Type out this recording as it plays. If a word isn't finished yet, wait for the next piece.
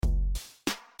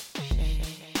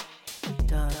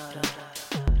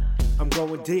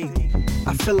going deep.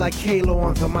 I feel like Halo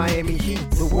on the Miami Heat.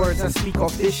 The words I speak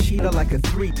off this sheet are like a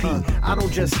 3P. I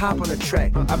don't just hop on a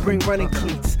track, I bring running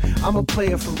cleats. I'm a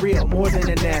player for real, more than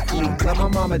an athlete. Let my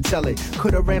mama tell it,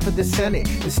 could've ran for the Senate.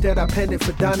 Instead I penned it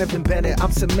for Donovan Bennett.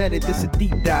 I'm cemented, this a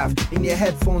deep dive. In your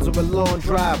headphones or a long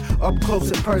drive. Up close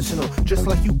and personal, just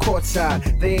like you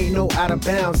courtside. They ain't no out of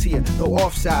bounds here, no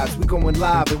offsides. We going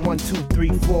live in 1, 2, 3,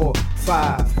 4,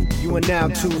 5. You are now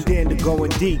tuned in to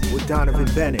Going Deep with Donovan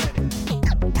Bennett.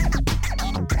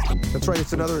 That's right,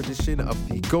 it's another edition of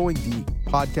the Going Deep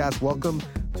podcast. Welcome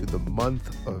to the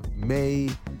month of May.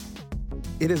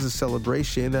 It is a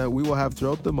celebration we will have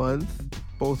throughout the month,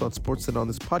 both on sports and on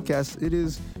this podcast. It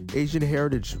is Asian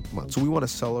Heritage Month, so we want to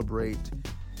celebrate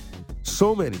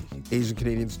so many Asian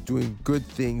Canadians doing good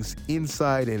things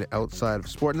inside and outside of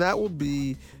sport, and that will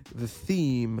be the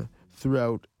theme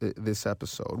throughout this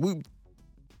episode.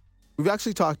 We've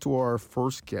actually talked to our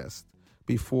first guest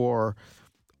before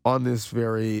on this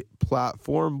very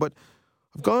platform, but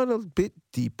I've gone a bit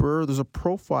deeper. There's a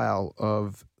profile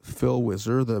of Phil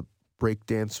Wizard, the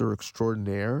breakdancer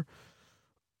extraordinaire,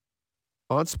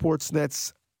 on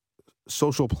Sportsnet's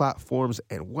social platforms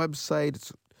and website.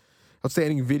 It's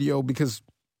outstanding video because,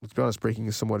 let's be honest, breaking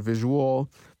is somewhat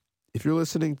visual. If you're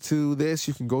listening to this,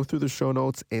 you can go through the show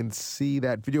notes and see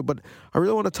that video. But I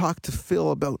really want to talk to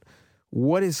Phil about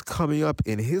what is coming up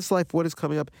in his life, what is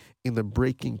coming up in the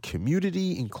breaking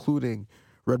community, including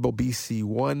Red Bull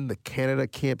BC1, the Canada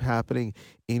camp happening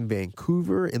in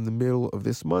Vancouver in the middle of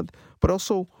this month, but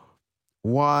also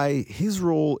why his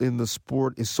role in the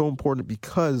sport is so important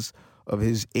because of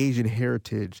his Asian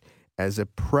heritage as a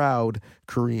proud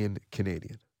Korean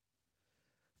Canadian.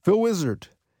 Phil Wizard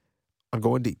on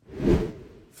Going Deep.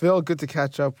 Phil, good to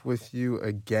catch up with you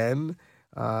again.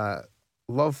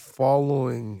 Love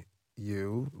following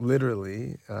you,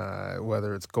 literally,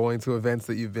 whether it's going to events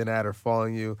that you've been at or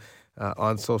following you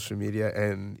on social media,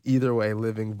 and either way,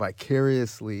 living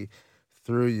vicariously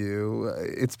through you.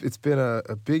 It's been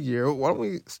a big year. Why don't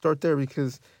we start there?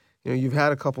 Because you've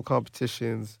had a couple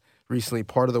competitions recently,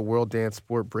 part of the World Dance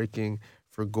Sport Breaking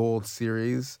for Gold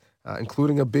series,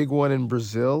 including a big one in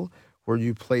Brazil where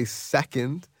you placed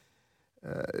second.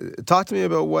 Talk to me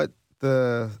about what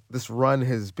this run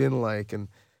has been like and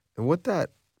what that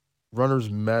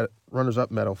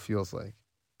runners-up medal feels like.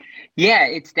 Yeah,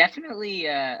 it's definitely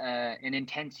an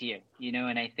intense year,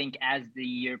 and I think as the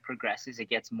year progresses, it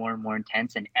gets more and more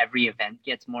intense, and every event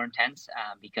gets more intense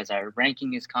because our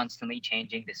ranking is constantly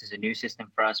changing. This is a new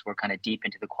system for us. We're kind of deep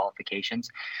into the qualifications.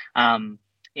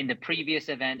 In the previous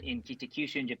event in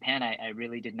Kitakyushu in Japan, I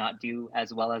really did not do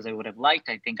as well as I would have liked.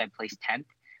 I think I placed 10th.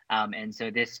 And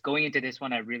so going into this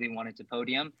one, I really wanted to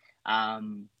podium.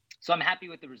 So I'm happy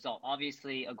with the result.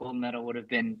 Obviously, a gold medal would have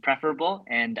been preferable,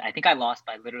 and I think I lost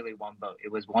by literally one vote.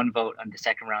 It was one vote on the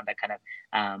second round that kind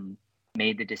of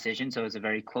made the decision. So it was a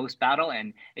very close battle,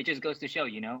 and it just goes to show,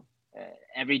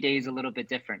 every day is a little bit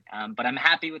different. But I'm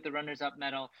happy with the runners-up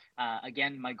medal.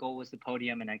 Again, my goal was the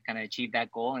podium, and I kind of achieved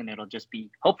that goal, and it'll just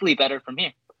be hopefully better from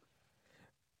here.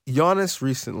 Giannis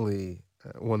recently,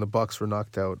 when the Bucks were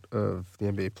knocked out of the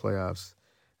NBA playoffs,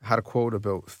 had a quote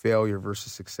about failure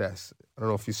versus success. I don't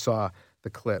know if you saw the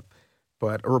clip,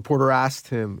 but a reporter asked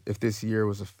him if this year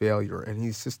was a failure, and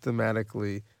he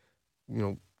systematically,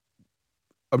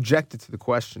 objected to the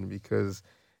question because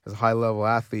as a high-level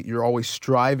athlete, you're always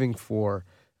striving for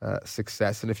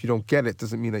success, and if you don't get it,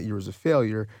 doesn't mean that year was a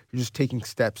failure. You're just taking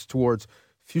steps towards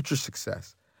future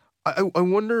success. I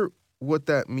wonder what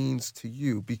that means to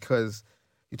you, because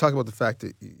you talk about the fact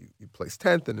that you placed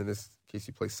 10th, and in this case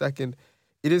you placed second.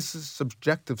 It is a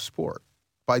subjective sport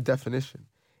by definition.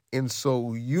 And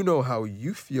so you know how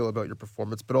you feel about your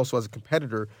performance, but also as a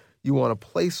competitor, you want to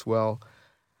place well.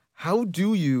 How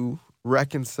do you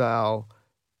reconcile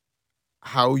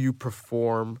how you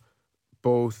perform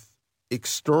both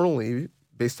externally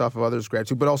based off of others'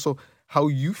 gratitude, but also how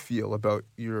you feel about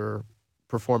your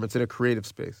performance in a creative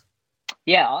space?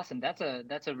 Yeah, awesome. That's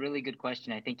a really good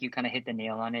question. I think you kind of hit the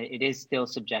nail on it. It is still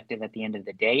subjective at the end of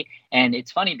the day. And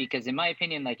it's funny because in my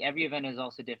opinion, like every event is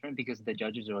also different because the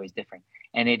judges are always different.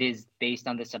 And it is based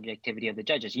on the subjectivity of the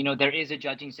judges. There is a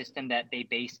judging system that they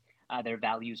base their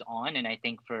values on. And I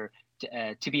think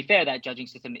to be fair, that judging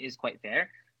system is quite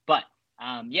fair. But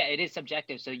it is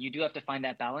subjective. So you do have to find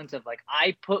that balance of like,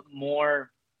 I put more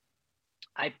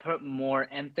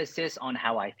emphasis on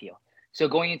how I feel. So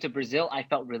going into Brazil, I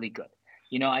felt really good.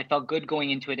 I felt good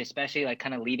going into it, especially like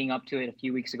kind of leading up to it a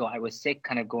few weeks ago. I was sick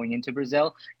kind of going into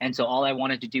Brazil. And so all I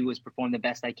wanted to do was perform the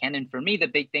best I can. And for me, the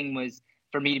big thing was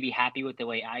for me to be happy with the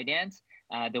way I dance.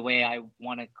 the way I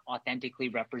want to authentically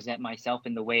represent myself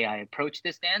in the way I approach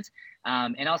this dance,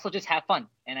 and also just have fun.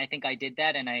 And I think I did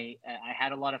that, and I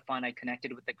had a lot of fun. I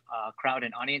connected with the crowd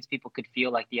and audience. People could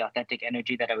feel like the authentic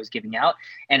energy that I was giving out,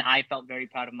 and I felt very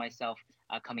proud of myself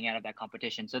coming out of that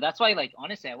competition. So that's why, like,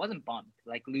 honestly, I wasn't bummed.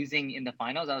 Like, losing in the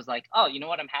finals, I was like, oh, you know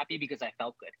what? I'm happy because I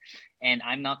felt good. And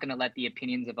I'm not going to let the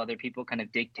opinions of other people kind of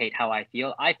dictate how I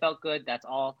feel. I felt good. That's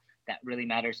all that really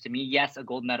matters to me. Yes, a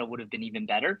gold medal would have been even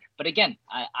better. But again,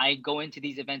 I go into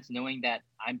these events knowing that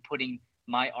I'm putting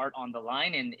my art on the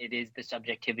line, and it is the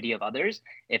subjectivity of others.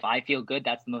 If I feel good,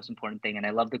 that's the most important thing. And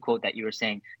I love the quote that you were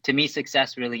saying. To me,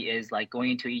 success really is like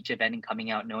going into each event and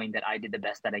coming out knowing that I did the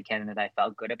best that I can and that I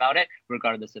felt good about it,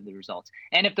 regardless of the results.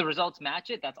 And if the results match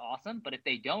it, that's awesome. But if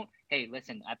they don't, hey,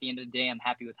 listen, at the end of the day, I'm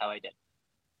happy with how I did.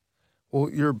 Well,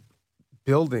 you're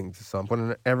building to something,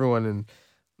 and everyone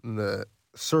in the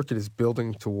circuit is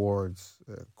building towards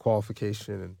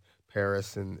qualification in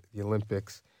Paris and the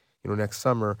Olympics, next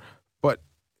summer. But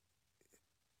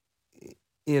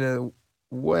in a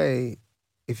way,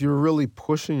 if you're really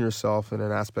pushing yourself in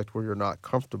an aspect where you're not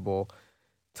comfortable,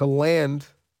 to land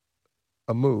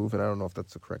a move, and I don't know if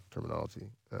that's the correct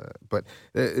terminology, but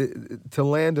to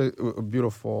land a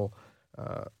beautiful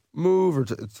move or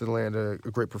to land a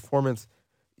great performance,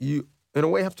 you, in a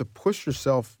way, have to push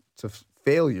yourself to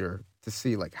failure to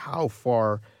see, like, how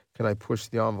far can I push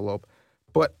the envelope.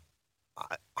 But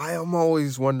I am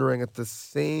always wondering at the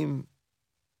same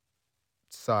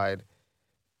side,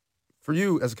 for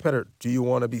you as a competitor, do you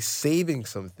want to be saving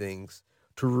some things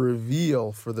to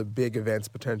reveal for the big events,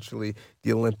 potentially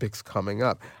the Olympics coming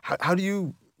up? How do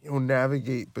you,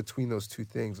 navigate between those two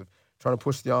things of trying to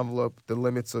push the envelope, the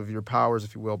limits of your powers,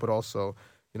 if you will, but also,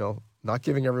 not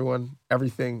giving everyone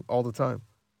everything all the time?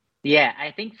 Yeah, I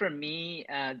think for me,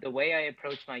 the way I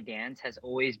approach my dance has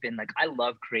always been like, I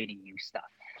love creating new stuff.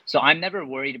 So I'm never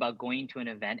worried about going to an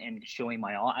event and showing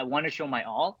my all. I want to show my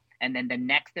all. And then the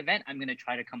next event, I'm going to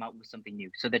try to come out with something new.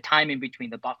 So the time in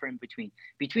between, the buffer in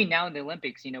between now and the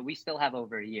Olympics, we still have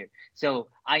over a year. So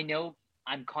I know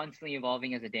I'm constantly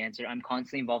evolving as a dancer. I'm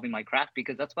constantly evolving my craft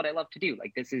because that's what I love to do.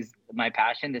 Like, this is my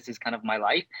passion. This is kind of my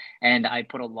life. And I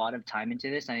put a lot of time into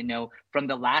this. I know from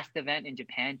the last event in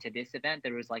Japan to this event,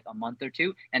 there was like a month or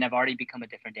two, and I've already become a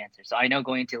different dancer. So I know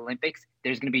going to Olympics,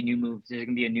 there's going to be new moves. There's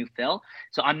going to be a new fill.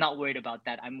 So I'm not worried about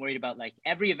that. I'm worried about, like,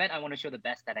 every event I want to show the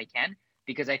best that I can,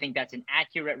 because I think that's an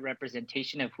accurate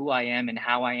representation of who I am and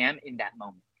how I am in that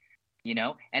moment,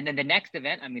 And then the next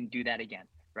event, I'm going to do that again.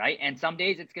 Right. And some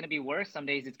days it's going to be worse. Some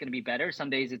days it's going to be better. Some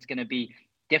days it's going to be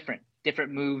different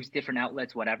moves, different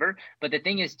outlets, whatever. But the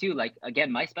thing is too, like,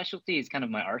 again, my specialty is kind of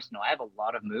my arsenal. I have a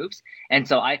lot of moves. And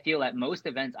so I feel at most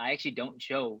events, I actually don't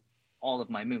show all of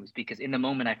my moves because in the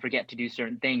moment I forget to do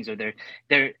certain things, or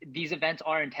these events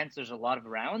are intense. There's a lot of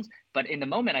rounds, but in the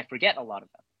moment I forget a lot of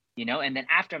them, and then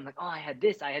after I'm like, oh, I had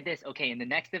this. Okay. In the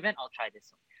next event, I'll try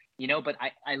this one. But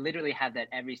I literally have that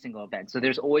every single event. So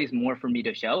there's always more for me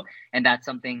to show. And that's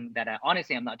something that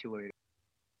honestly, I'm not too worried about.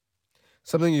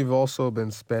 Something you've also been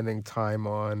spending time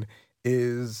on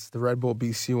is the Red Bull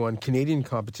BC1 Canadian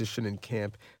competition in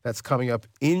camp that's coming up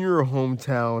in your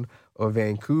hometown of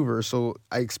Vancouver. So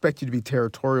I expect you to be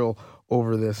territorial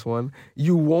over this one.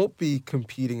 You won't be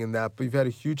competing in that, but you've had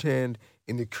a huge hand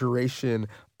in the curation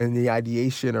and the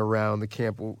ideation around the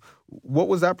camp. What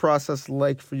was that process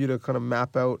like for you to kind of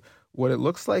map out what it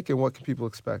looks like and what can people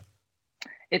expect?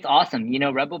 It's awesome.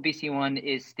 Red Bull BC1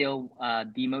 is still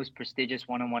the most prestigious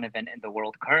one-on-one event in the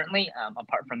world currently,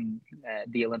 apart from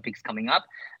the Olympics coming up.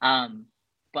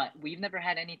 But we've never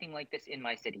had anything like this in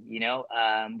my city.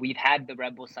 We've had the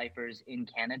Red Bull Cyphers in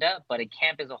Canada, but a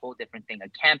camp is a whole different thing. A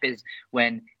camp is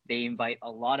when they invite a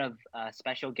lot of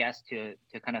special guests to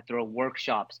kind of throw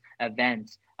workshops,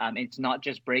 events. It's not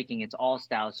just breaking, it's all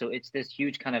styles. So it's this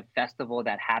huge kind of festival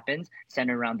that happens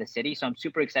centered around the city. So I'm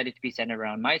super excited to be centered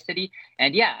around my city.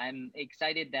 And yeah, I'm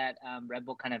excited that Red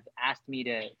Bull kind of asked me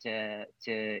to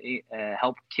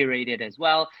help curate it as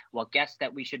well. What guests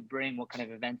that we should bring, what kind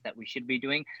of events that we should be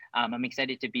doing. I'm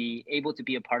excited to be able to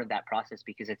be a part of that process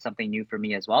because it's something new for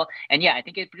me as well. And yeah, I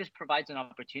think it just provides an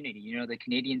opportunity. The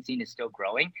Canadian scene is still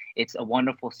growing. It's a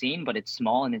wonderful scene, but it's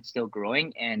small and it's still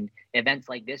growing. And events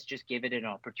like this just give it an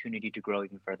opportunity to grow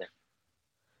even further.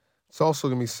 It's also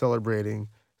going to be celebrating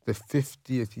the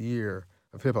 50th year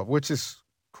of hip hop, which is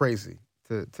crazy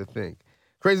to think.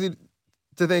 Crazy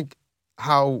to think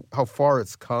how far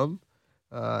it's come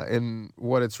and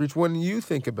what it's reached. When you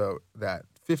think about that,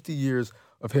 50 years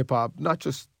of hip hop, not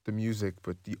just the music,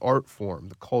 but the art form,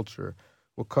 the culture,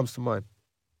 what comes to mind?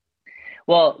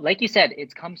 Well, like you said,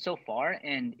 it's come so far,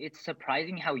 and it's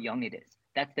surprising how young it is.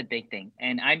 That's the big thing.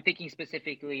 And I'm thinking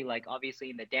specifically, like, obviously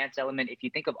in the dance element, if you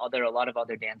think of a lot of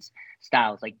other dance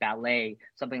styles like ballet,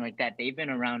 something like that, they've been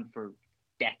around for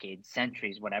decades,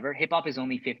 centuries, whatever. Hip hop is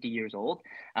only 50 years old.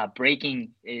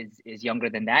 Breaking is younger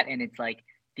than that. And it's like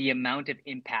the amount of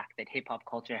impact that hip hop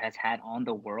culture has had on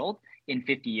the world in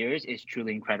 50 years is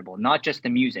truly incredible. Not just the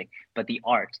music, but the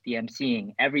art, the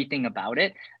emceeing, everything about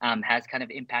it has kind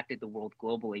of impacted the world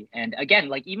globally. And again,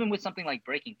 like even with something like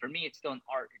breaking, for me, it's still an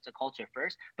art, it's a culture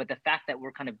first. But the fact that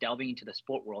we're kind of delving into the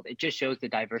sport world, it just shows the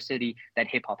diversity that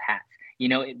hip hop has. You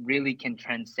know, it really can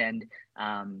transcend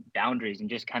boundaries and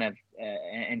just kind of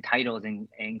and titles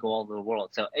and go all over the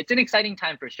world. So it's an exciting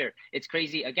time for sure. It's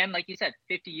crazy. Again, like you said,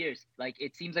 50 years, like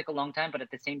it seems like a long time, but at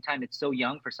the same time, it's so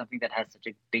young for something that has such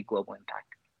a big global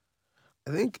impact.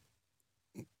 I think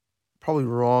probably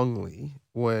wrongly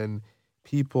when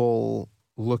people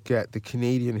look at the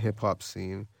Canadian hip hop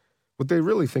scene, what they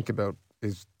really think about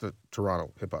is the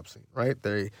Toronto hip hop scene, right?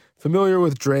 They're familiar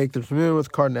with Drake, they're familiar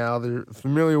with Cardinal, they're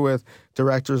familiar with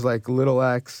directors like Little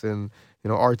X and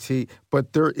RT,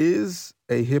 but there is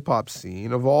a hip hop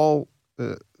scene of all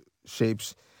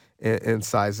shapes and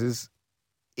sizes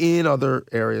in other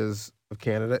areas of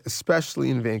Canada, especially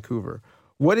in Vancouver.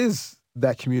 What is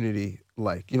that community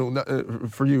like?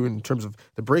 For you in terms of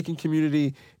the breaking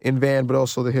community in Van, but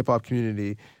also the hip hop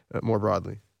community more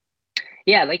broadly.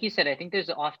 Yeah, like you said, I think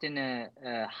there's often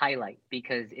a highlight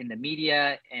because in the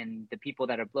media and the people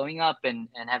that are blowing up and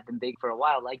have been big for a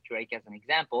while, like Drake as an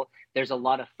example, there's a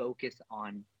lot of focus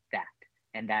on that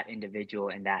and that individual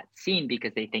and that scene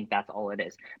because they think that's all it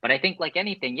is. But I think like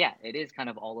anything, yeah, it is kind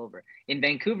of all over. In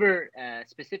Vancouver,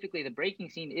 specifically, the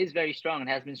breaking scene is very strong and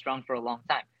has been strong for a long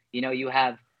time. You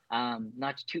have,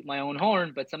 not to toot my own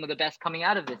horn, but some of the best coming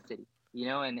out of this city,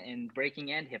 and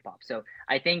breaking and hip hop. So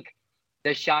I think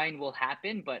the shine will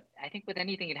happen, but I think with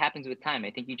anything, it happens with time.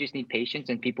 I think you just need patience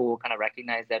and people will kind of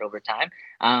recognize that over time.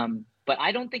 But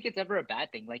I don't think it's ever a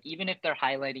bad thing. Like, even if they're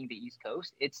highlighting the East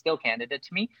Coast, it's still Canada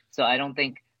to me. So I don't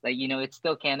think it's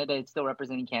still Canada. It's still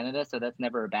representing Canada. So that's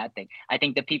never a bad thing. I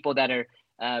think the people that are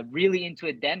really into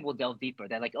it then will delve deeper.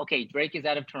 They're like, okay, Drake is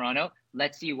out of Toronto.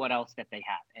 Let's see what else that they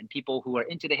have. And people who are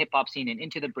into the hip hop scene and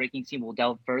into the breaking scene will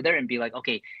delve further and be like,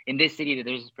 okay, in this city,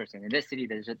 there's this person. In this city,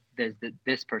 there's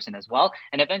this person as well.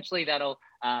 And eventually that'll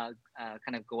kind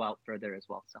of go out further as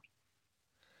well. So,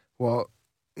 well,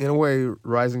 in a way,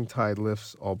 rising tide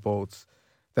lifts all boats.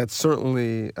 That's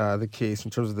certainly the case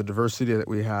in terms of the diversity that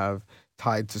we have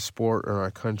tied to sport in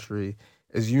our country.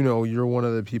 As you know, you're one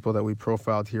of the people that we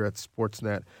profiled here at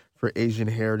Sportsnet for Asian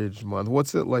Heritage Month.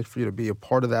 What's it like for you to be a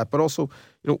part of that? But also,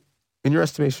 in your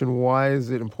estimation, why is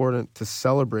it important to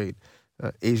celebrate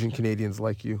Asian Canadians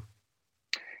like you?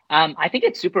 I think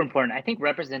it's super important. I think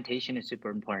representation is super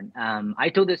important. I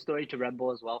told this story to Red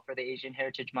Bull as well for the Asian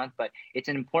Heritage Month, but it's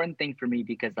an important thing for me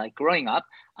because, like, growing up,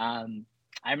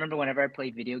 I remember whenever I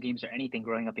played video games or anything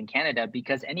growing up in Canada,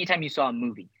 because anytime you saw a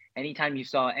movie, anytime you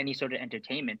saw any sort of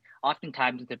entertainment,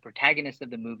 oftentimes the protagonist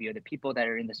of the movie or the people that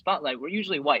are in the spotlight were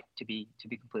usually white, to be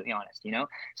completely honest,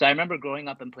 So I remember growing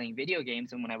up and playing video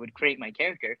games, and when I would create my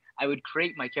character, I would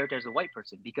create my character as a white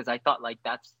person because I thought like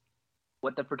that's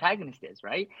what the protagonist is,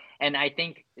 right? And I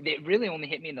think it really only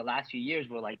hit me in the last few years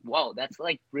where like, whoa, that's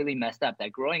like really messed up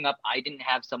that growing up, I didn't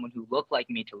have someone who looked like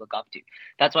me to look up to.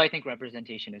 That's why I think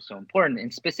representation is so important.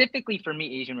 And specifically for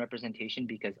me, Asian representation,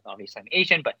 because obviously I'm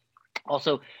Asian, but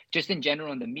also just in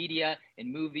general in the media,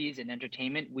 in movies and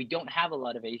entertainment, we don't have a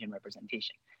lot of Asian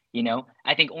representation.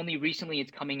 I think only recently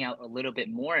it's coming out a little bit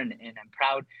more, and I'm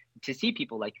proud to see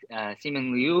people like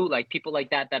Simon Liu, like people like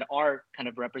that are kind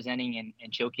of representing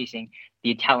and showcasing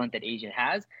the talent that Asia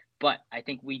has. But I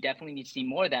think we definitely need to see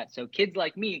more of that. So kids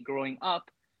like me growing up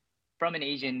from an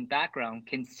Asian background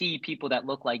can see people that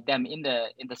look like them in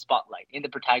the spotlight, in the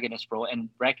protagonist role, and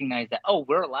recognize that, oh,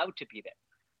 we're allowed to be there.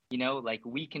 Like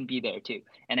we can be there too.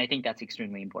 And I think that's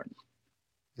extremely important.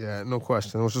 Yeah, no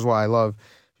question. Which is why I love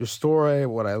your story,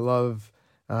 what I love,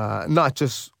 not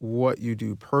just what you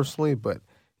do personally, but,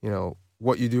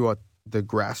 what you do at the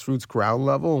grassroots ground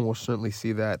level. And we'll certainly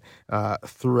see that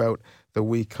throughout the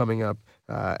week coming up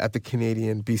at the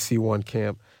Canadian BC1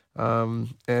 camp. And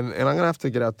I'm going to have to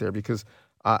get out there because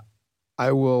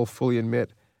I will fully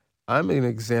admit I'm an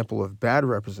example of bad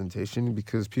representation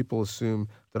because people assume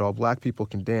that all black people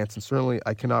can dance, and certainly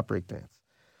I cannot break dance.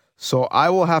 So I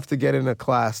will have to get in a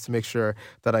class to make sure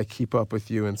that I keep up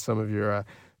with you and some of your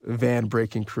van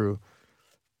breaking crew.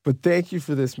 But thank you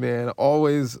for this, man.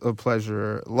 Always a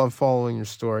pleasure. Love following your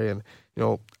story. And,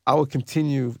 I will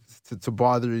continue to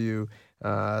bother you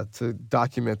to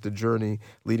document the journey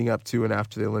leading up to and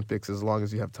after the Olympics as long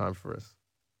as you have time for us.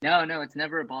 No, it's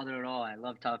never a bother at all. I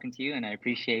love talking to you, and I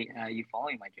appreciate you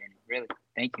following my journey. Really,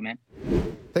 thank you, man.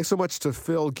 Thanks so much to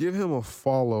Phil. Give him a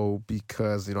follow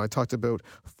because, I talked about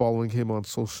following him on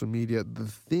social media. The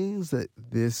things that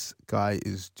this guy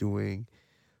is doing,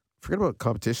 forget about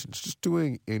competitions, just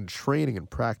doing in training and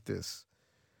practice,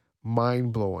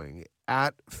 mind-blowing.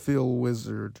 At Phil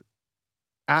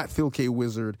K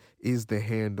Wizard is the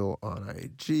handle on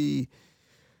IG.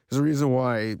 There's a reason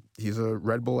why he's a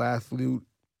Red Bull athlete.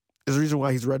 There's a reason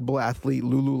why he's a Red Bull athlete,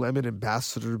 Lululemon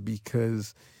ambassador,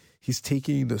 because he's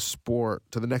taking the sport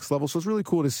to the next level. So it's really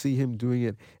cool to see him doing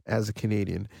it as a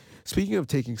Canadian. Speaking of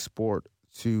taking sport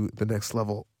to the next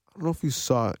level, I don't know if you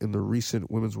saw in the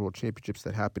recent Women's World Championships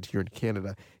that happened here in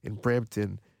Canada, in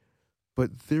Brampton,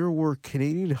 but there were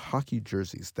Canadian hockey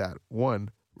jerseys that, one,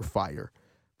 were fire,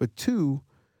 but two,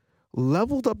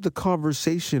 leveled up the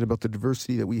conversation about the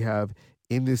diversity that we have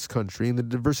in this country and the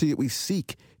diversity that we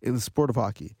seek in the sport of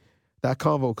hockey. That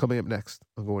convo coming up next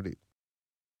on Going Deep.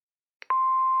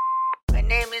 My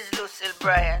name is Lucille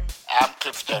Bryan. I'm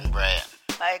Clifton Bryan.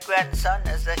 My grandson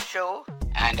has a show.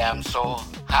 And I'm so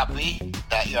happy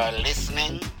that you're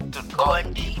listening to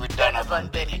Going Deep with Donovan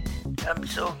Bennett. I'm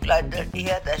so glad that he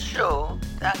had a show.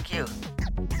 Thank you.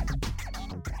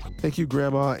 Thank you,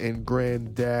 Grandma and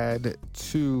Granddad,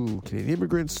 to Canadian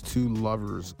immigrants, to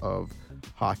lovers of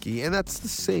hockey. And that's the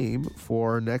same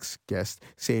for our next guest,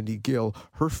 Sandy Gill.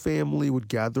 Her family would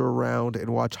gather around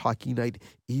and watch hockey night,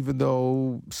 even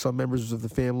though some members of the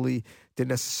family didn't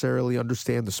necessarily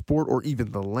understand the sport or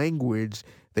even the language.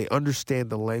 They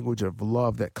understand the language of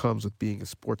love that comes with being a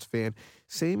sports fan.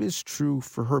 Same is true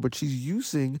for her, but she's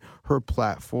using her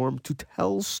platform to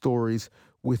tell stories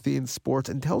within sports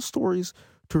and tell stories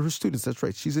to her students. That's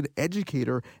right. She's an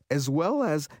educator as well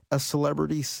as a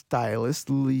celebrity stylist.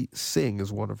 Lee Singh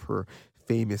is one of her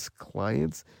famous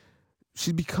clients.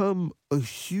 She's become a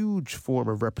huge form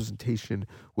of representation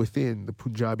within the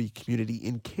Punjabi community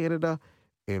in Canada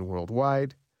and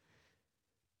worldwide.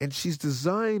 And she's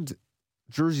designed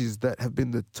jerseys that have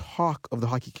been the talk of the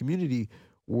hockey community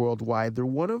worldwide. They're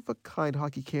one-of-a-kind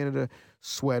Hockey Canada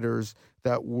sweaters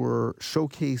that were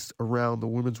showcased around the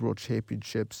Women's World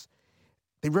Championships.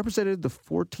 They represented the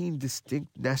 14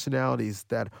 distinct nationalities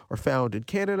that are found in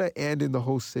Canada and in the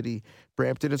host city,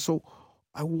 Brampton. And so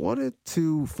I wanted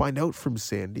to find out from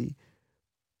Sandy,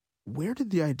 where did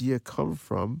the idea come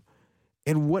from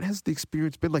and what has the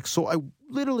experience been like? So I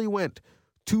literally went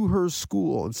to her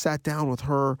school and sat down with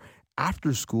her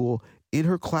after school in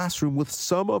her classroom with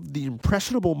some of the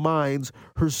impressionable minds,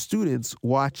 her students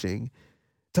watching,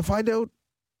 to find out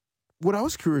what I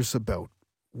was curious about,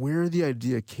 where the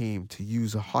idea came to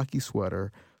use a hockey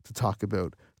sweater to talk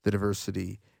about the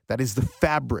diversity that is the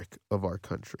fabric of our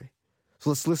country.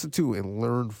 So let's listen to and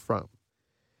learn from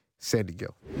Sandy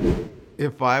Gill.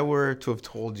 If I were to have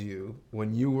told you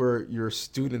when you were your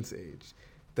student's age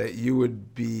that you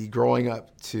would be growing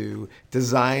up to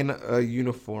design a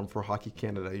uniform for Hockey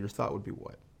Canada, your thought would be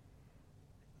what?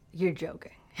 You're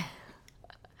joking.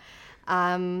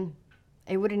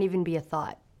 It wouldn't even be a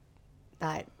thought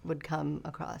that would come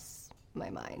across my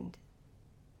mind.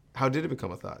 How did it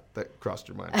become a thought that crossed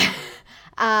your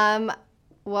mind?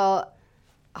 Well,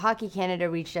 Hockey Canada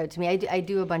reached out to me. I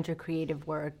do a bunch of creative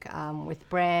work with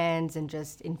brands and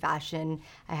just in fashion.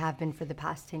 I have been for the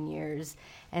past 10 years.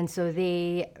 And so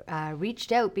they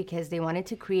reached out because they wanted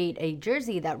to create a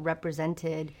jersey that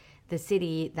represented the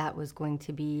city that was going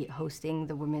to be hosting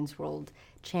the Women's World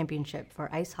Championship for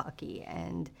ice hockey.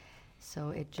 And so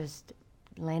it just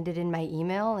landed in my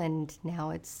email, and now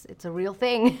it's a real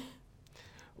thing.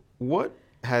 What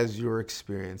has your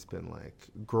experience been like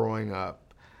growing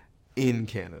up in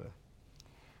Canada?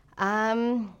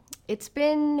 It's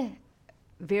been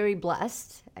very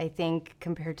blessed, I think,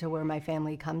 compared to where my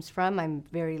family comes from. I'm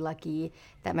very lucky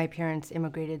that my parents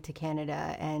immigrated to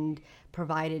Canada and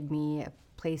provided me a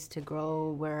place to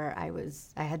grow where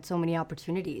I had so many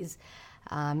opportunities.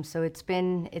 So it's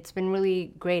been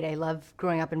really great. I love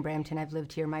growing up in Brampton. I've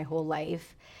lived here my whole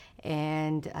life,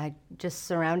 and just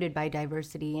surrounded by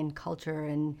diversity and culture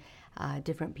and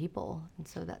different people. And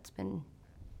so that's been,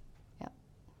 yeah.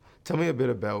 Tell me a bit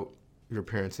about your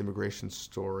parents' immigration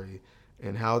story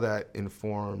and how that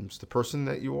informs the person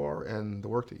that you are and the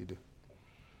work that you do.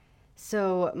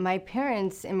 So my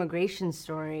parents' immigration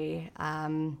story,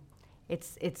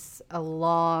 it's a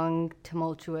long,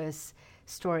 tumultuous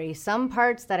story. Some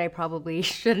parts that I probably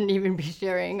shouldn't even be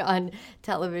sharing on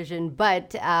television,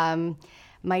 but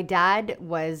my dad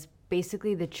was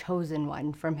basically the chosen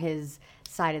one from his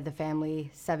side of the family,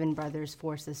 7 brothers,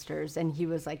 4 sisters, and he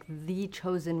was like the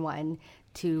chosen one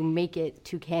to make it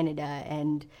to Canada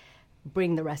and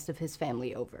bring the rest of his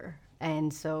family over.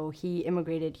 And so he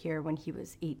immigrated here when he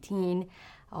was 18,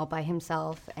 all by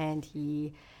himself, and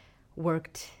he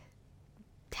worked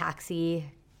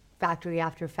taxi, factory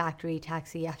after factory,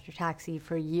 taxi after taxi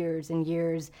for years and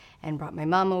years, and brought my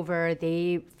mom over.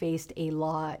 They faced a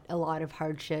lot of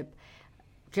hardship,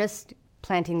 just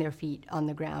planting their feet on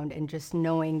the ground and just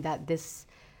knowing that this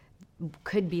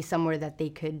could be somewhere that they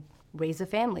could raise a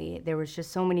family. There was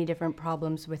just so many different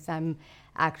problems with them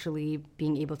actually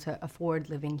being able to afford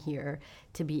living here,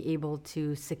 to be able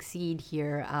to succeed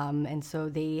here. And so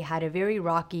they had a very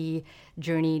rocky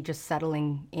journey just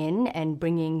settling in and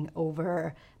bringing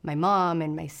over my mom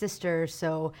and my sister.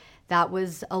 So that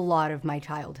was a lot of my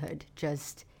childhood,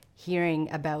 just hearing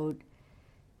about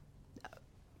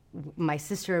my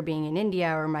sister being in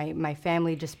India or my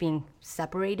family just being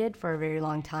separated for a very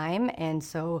long time. And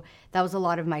so that was a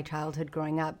lot of my childhood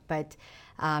growing up. But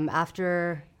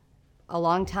after a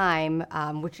long time,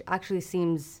 which actually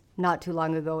seems not too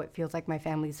long ago, it feels like my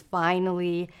family's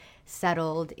finally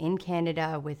settled in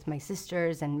Canada with my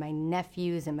sisters and my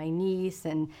nephews and my niece.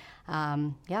 And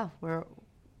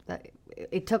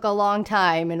it took a long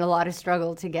time and a lot of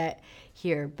struggle to get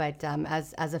here. But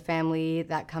as a family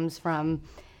that comes from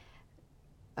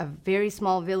a very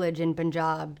small village in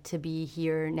Punjab, to be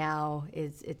here now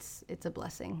it's a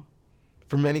blessing.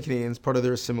 For many Canadians, part of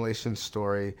their assimilation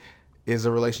story is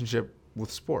a relationship with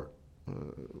sport.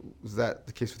 Was that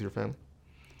the case with your family?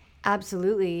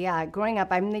 Absolutely, yeah. Growing up,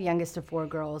 I'm the youngest of 4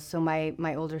 girls, so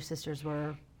my older sisters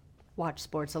watch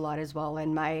sports a lot as well.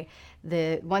 And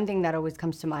the one thing that always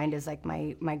comes to mind is like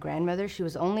my grandmother. She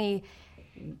was only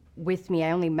with me.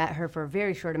 I only met her for a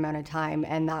very short amount of time,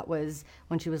 and that was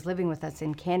when she was living with us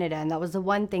in Canada. And that was the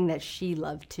one thing that she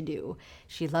loved to do.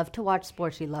 She loved to watch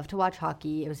sports. She loved to watch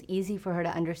hockey. It was easy for her to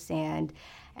understand,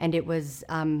 and it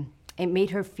made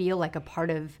her feel like a part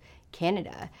of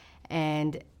Canada.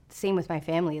 And same with my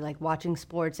family, like watching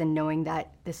sports and knowing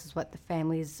that this is what the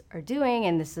families are doing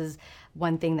and this is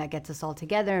one thing that gets us all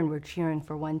together and we're cheering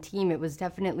for one team. It was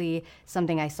definitely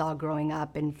something I saw growing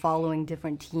up and following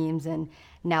different teams, and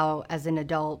now as an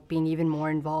adult being even more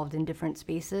involved in different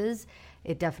spaces.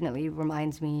 It definitely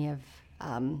reminds me of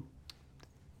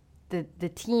the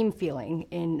team feeling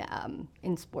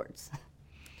in sports.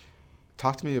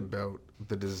 Talk to me about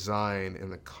the design and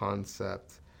the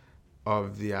concept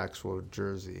of the actual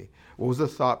jersey. What was the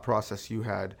thought process you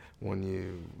had when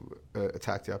you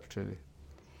attacked the opportunity?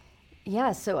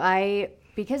 Yeah, so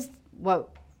because what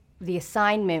the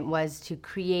assignment was to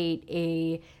create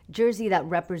a jersey that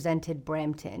represented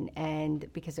Brampton,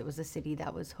 and because it was a city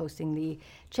that was hosting the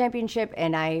championship,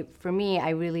 and I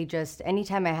really just,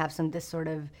 anytime I have this sort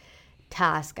of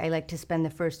task, I like to spend the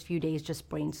first few days just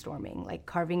brainstorming, like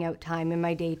carving out time in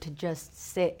my day to just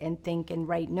sit and think and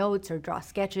write notes or draw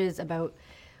sketches about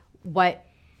what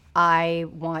I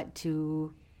want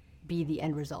to be the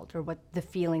end result or what the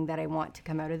feeling that I want to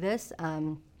come out of this.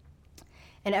 And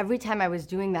every time I was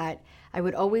doing that, I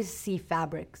would always see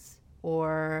fabrics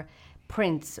or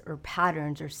prints or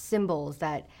patterns or symbols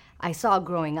that I saw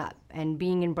growing up. And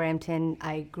being in Brampton,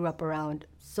 I grew up around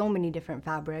so many different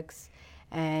fabrics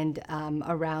and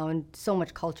around so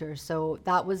much culture. So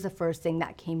that was the first thing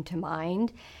that came to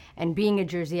mind. And being a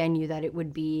jersey, I knew that it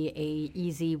would be a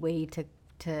easy way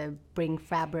to bring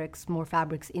more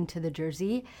fabrics into the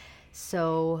jersey.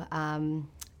 So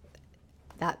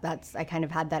that's I kind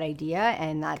of had that idea,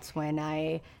 and that's when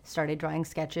I started drawing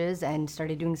sketches and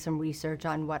started doing some research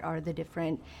on what are the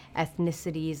different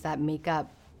ethnicities that make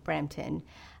up Brampton.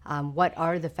 What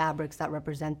are the fabrics that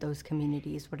represent those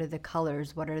communities? What are the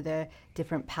colors? What are the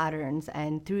different patterns?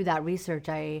 And through that research,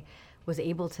 I was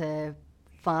able to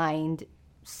find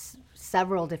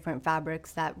several different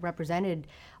fabrics that represented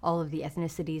all of the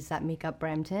ethnicities that make up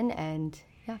Brampton. And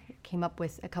came up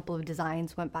with a couple of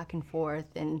designs, went back and forth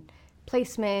in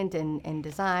placement and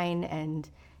design. And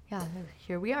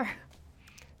here we are.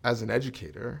 As an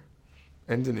educator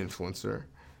and an influencer,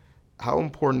 how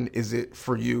important is it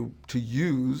for you to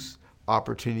use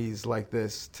opportunities like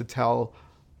this to tell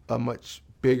a much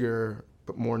bigger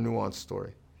but more nuanced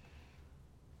story?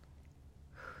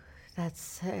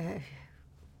 That's a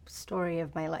story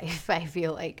of my life. I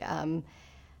feel like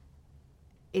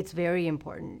it's very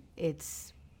important.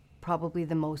 It's probably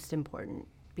the most important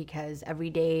because every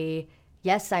day,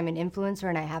 yes, I'm an influencer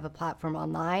and I have a platform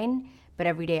online, but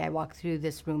every day I walk through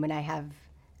this room and I have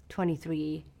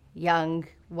 23 young,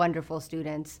 wonderful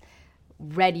students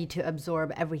ready to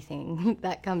absorb everything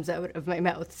that comes out of my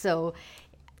mouth. So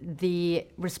the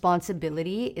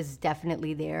responsibility is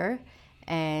definitely there.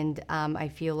 And I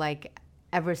feel like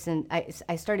ever since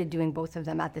I started doing both of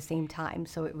them at the same time,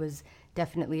 so it was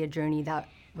definitely a journey that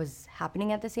was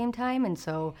happening at the same time. And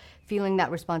so feeling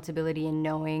that responsibility and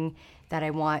knowing that I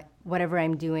want whatever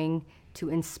I'm doing to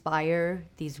inspire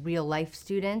these real life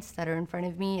students that are in front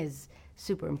of me is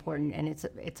super important. And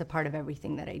it's a part of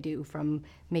everything that I do. From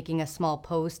making a small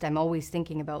post, I'm always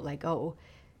thinking about like, oh,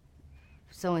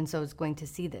 so-and-so is going to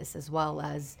see this, as well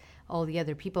as all the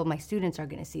other people, my students are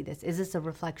going to see this. Is this a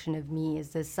reflection of me? Is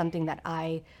this something that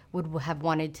I would have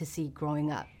wanted to see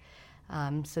growing up?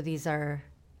 So these are,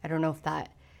 I don't know if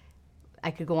that, I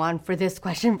could go on for this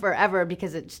question forever,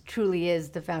 because it truly is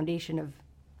the foundation of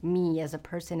me as a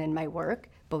person and my work,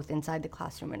 both inside the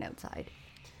classroom and outside.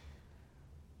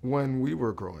 When we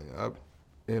were growing up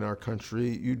in our country,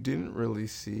 you didn't really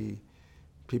see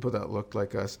people that looked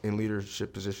like us in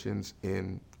leadership positions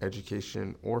in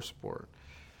education or sport.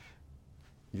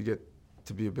 You get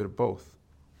to be a bit of both.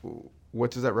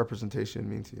 What does that representation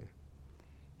mean to you?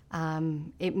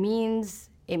 It means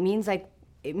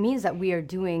that we are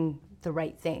doing the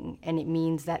right thing, and it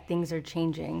means that things are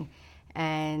changing,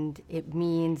 and it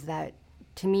means that,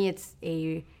 to me,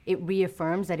 it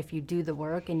reaffirms that if you do the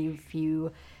work and if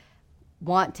you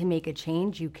want to make a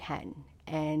change, you can.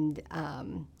 And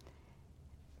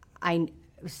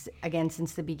again,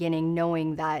 since the beginning,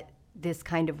 knowing that this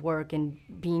kind of work and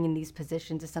being in these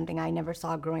positions is something I never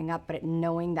saw growing up, but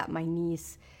knowing that my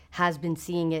niece has been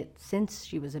seeing it since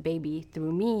she was a baby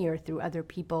through me or through other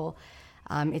people,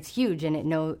 it's huge. And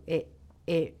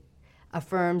it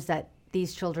affirms that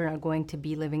these children are going to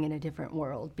be living in a different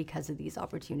world because of these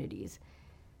opportunities.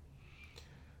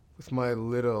 With my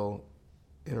little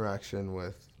interaction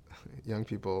with young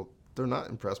people, they're not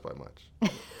impressed by much.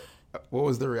 What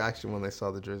was their reaction when they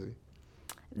saw the jersey?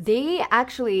 They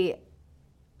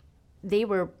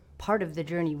were part of the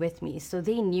journey with me, so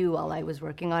they knew while I was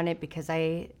working on it, because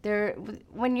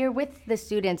when you're with the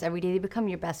students every day, they become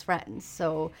your best friends.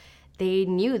 So they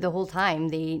knew the whole time.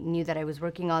 They knew that I was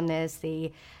working on this.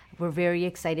 They were very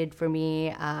excited for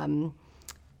me.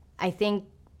 I think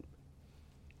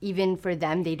even for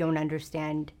them, they don't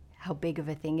understand how big of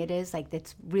a thing it is. Like,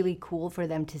 it's really cool for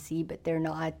them to see, but they're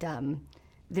not.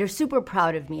 They're super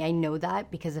proud of me. I know that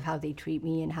because of how they treat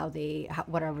me and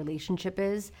what our relationship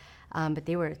is. But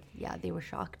they were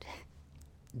shocked.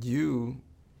 You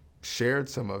shared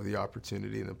some of the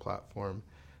opportunity in the platform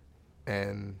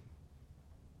and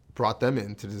brought them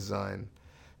in to design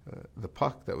the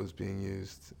puck that was being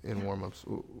used in warm-ups.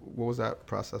 What was that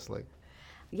process like?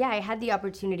 Yeah, I had the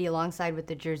opportunity alongside with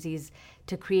the jerseys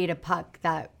to create a puck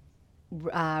that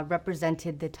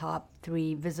represented the top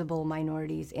 3 visible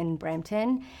minorities in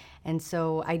Brampton. And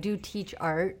so I do teach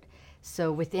art.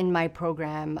 So within my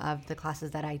program of the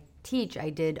classes that I teach, I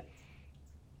did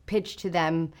pitch to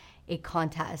them a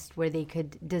contest where they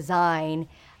could design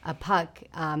a puck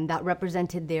that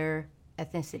represented their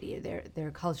ethnicity,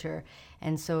 their culture.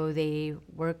 And so they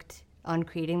worked on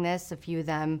creating this. A few of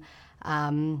them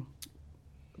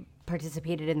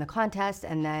participated in the contest,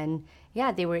 and then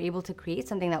they were able to create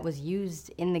something that was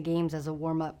used in the games as a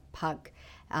warm-up puck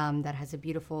that has a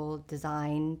beautiful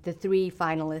design. The 3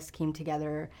 finalists came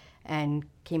together and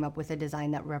came up with a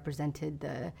design that represented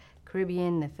the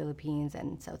Caribbean, the Philippines,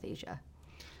 and South Asia.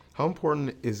 How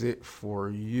important is it for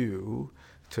you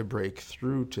to break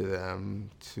through to them,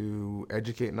 to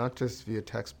educate not just via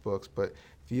textbooks, but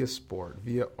via sport,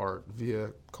 via art,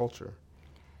 via culture?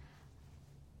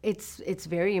 It's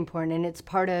very important, and it's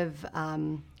part of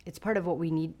what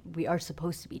we are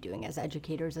supposed to be doing as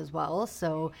educators as well.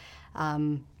 So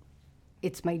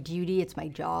it's my duty, it's my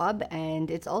job, and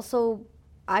it's also,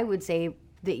 I would say,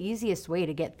 the easiest way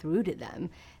to get through to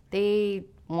them. They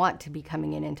want to be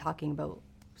coming in and talking about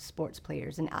sports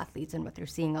players and athletes and what they're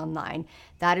seeing online.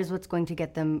 That is what's going to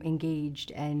get them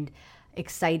engaged and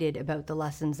excited about the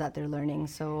lessons that they're learning.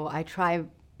 So I try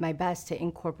my best to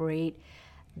incorporate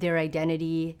their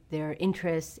identity, their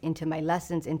interests into my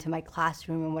lessons, into my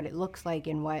classroom, and what it looks like,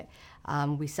 and what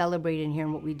we celebrate in here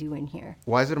and what we do in here.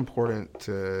 Why is it important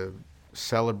to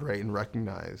celebrate and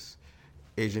recognize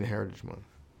Asian Heritage Month?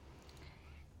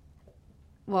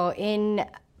 Well, in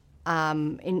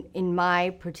my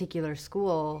particular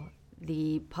school,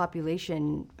 the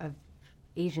population of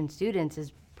Asian students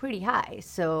is pretty high.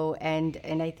 So, and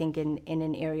I think in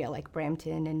an area like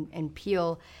Brampton and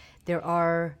Peel,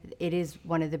 it is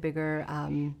one of the bigger,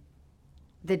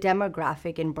 the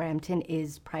demographic in Brampton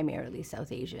is primarily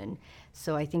South Asian.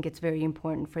 So I think it's very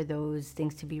important for those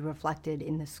things to be reflected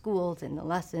in the schools, in the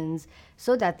lessons,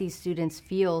 so that these students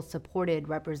feel supported,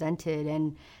 represented,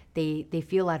 and they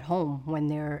feel at home when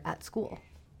they're at school.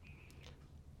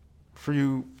 For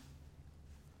you,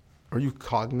 are you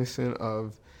cognizant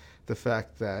of the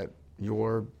fact that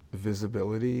your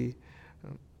visibility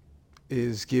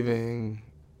is giving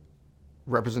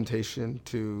representation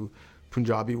to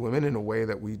Punjabi women in a way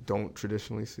that we don't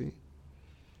traditionally see?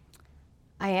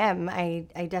 I am.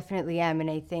 I definitely am. And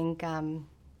I think,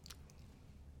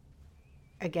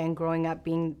 again, growing up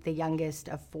being the youngest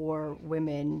of 4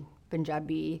 women,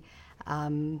 Punjabi,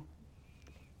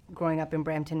 growing up in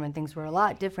Brampton when things were a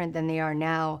lot different than they are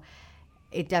now,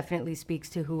 it definitely speaks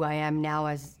to who I am now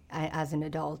as an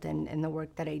adult and the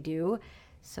work that I do.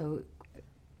 So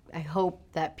I hope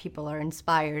that people are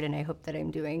inspired, and I hope that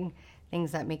I'm doing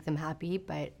things that make them happy,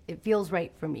 but it feels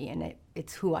right for me, and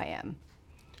it's who I am.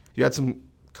 You had some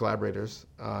collaborators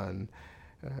on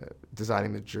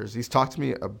designing the jerseys. Talk to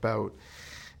me about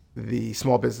the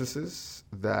small businesses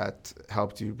that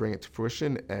helped you bring it to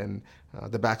fruition and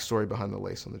the backstory behind the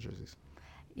lace on the jerseys.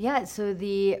 Yeah, so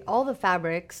all the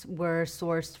fabrics were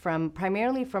sourced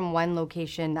primarily from one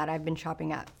location that I've been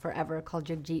shopping at forever called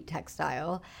Jagjit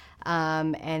Textile,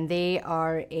 and they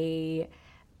are a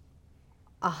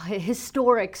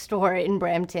historic store in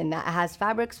Brampton that has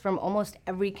fabrics from almost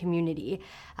every community.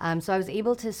 So I was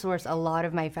able to source a lot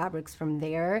of my fabrics from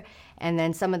there, and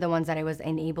then some of the ones that I was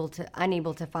unable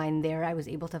to find there, I was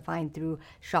able to find through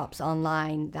shops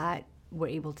online that were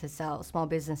able to sell, small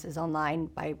businesses online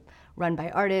run by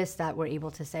artists that were able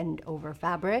to send over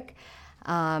fabric.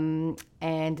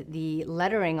 And the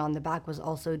lettering on the back was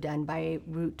also done by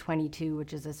Route 22,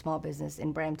 which is a small business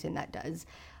in Brampton that does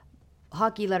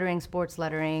hockey lettering, sports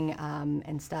lettering,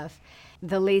 and stuff.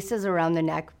 The laces around the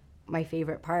neck, my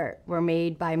favorite part, were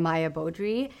made by Maya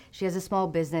Beaudry. She has a small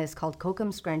business called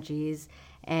Kokum Scrunchies,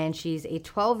 and she's a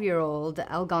 12-year-old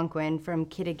Algonquin from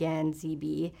Kitigan,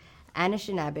 ZB,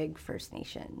 Anishinabeg First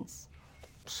Nations.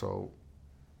 So,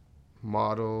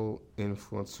 model,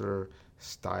 influencer,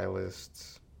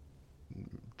 stylist,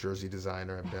 jersey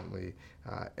designer, evidently,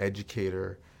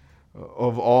 educator,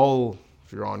 of all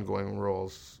your ongoing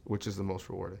roles, which is the most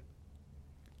rewarding?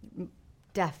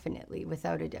 Definitely,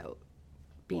 without a doubt,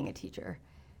 being a teacher.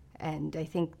 And I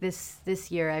think this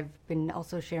year I've been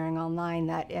also sharing online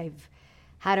that I've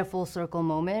had a full circle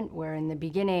moment where in the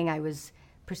beginning I was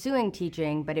pursuing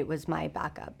teaching, but it was my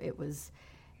backup. It was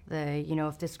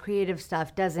if this creative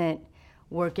stuff doesn't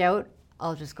work out,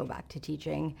 I'll just go back to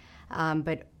teaching.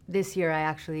 But this year I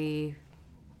actually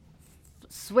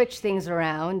switched things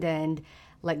around and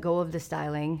let go of the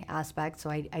styling aspect.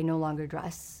 So I no longer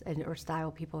dress or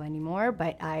style people anymore,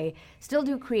 but I still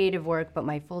do creative work, but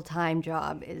my full-time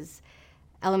job is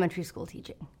elementary school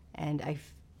teaching. And I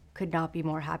could not be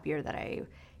more happier that I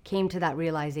came to that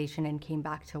realization and came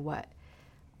back to what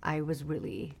I was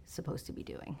really supposed to be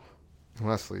doing.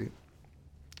 Leslie,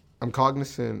 I'm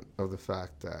cognizant of the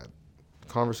fact that the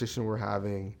conversation we're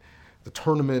having, the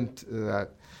tournament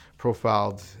that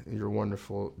profiled your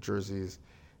wonderful jerseys,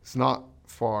 it's not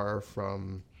far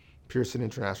from Pearson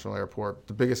International Airport,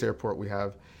 the biggest airport we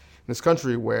have in this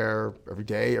country, where every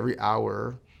day, every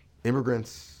hour,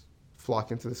 immigrants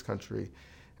flock into this country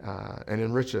and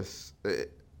enrich us.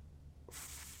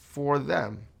 For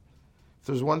them, if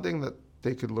there's one thing that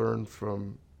they could learn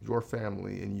from your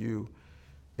family and you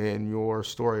and your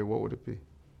story, what would it be?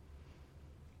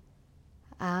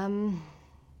 The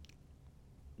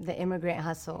immigrant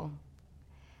hustle.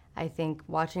 I think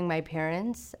watching my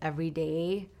parents every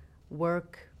day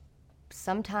work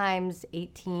sometimes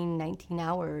 18, 19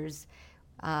 hours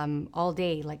all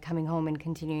day, like coming home and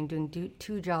continuing doing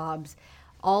 2 jobs,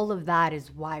 all of that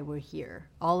is why we're here.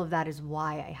 All of that is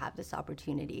why I have this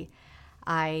opportunity.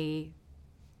 I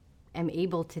am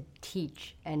able to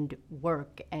teach and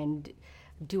work and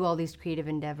do all these creative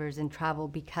endeavors and travel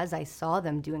because I saw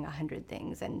them doing 100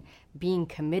 things and being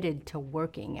committed to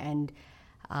working and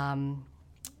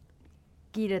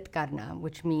kirat karna,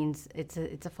 which means it's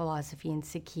a philosophy in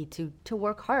Sikhi to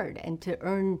work hard and to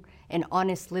earn an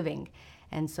honest living.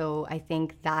 And so I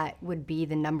think that would be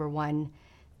the number one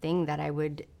thing that I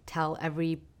would tell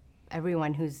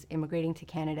everyone who's immigrating to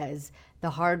Canada is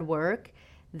the hard work,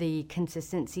 the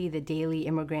consistency, the daily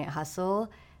immigrant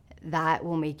hustle, that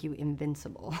will make you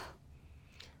invincible.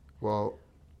 Well,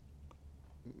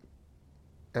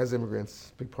 as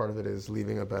immigrants, a big part of it is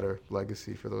leaving a better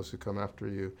legacy for those who come after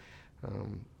you.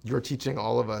 You're teaching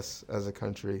all of us as a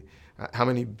country how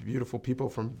many beautiful people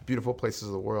from beautiful places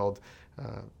of the world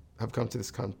have come to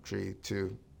this country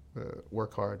to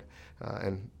work hard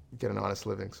and get an honest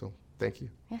living. So thank you.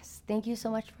 Yes, thank you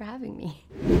so much for having me.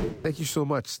 Thank you so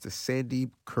much to Sandy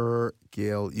Kerr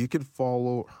Gill. You can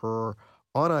follow her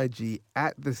on IG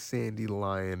at the Sandy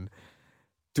Lion,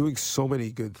 doing so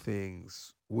many good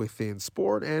things within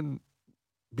sport and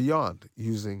beyond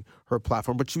using her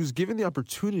platform. But she was given the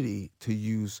opportunity to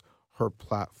use her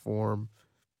platform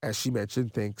as she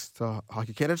mentioned, thanks to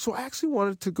Hockey Canada. So I actually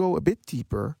wanted to go a bit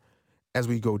deeper as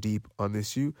we go deep on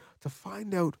this issue to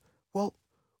find out, well,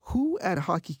 who at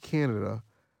Hockey Canada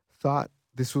thought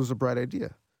this was a bright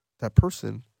idea? That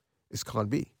person is Khanh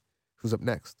B, who's up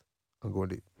next on Going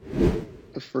Deep.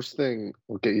 The first thing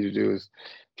we'll get you to do is,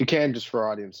 if you can, just for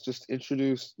our audience, just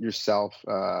introduce yourself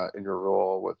in your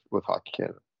role with Hockey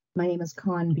Canada. My name is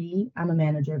Khanh B. I'm a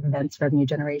manager of events revenue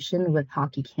generation with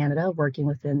Hockey Canada, working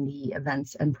within the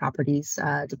events and properties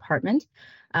department.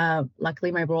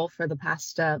 Luckily, my role for the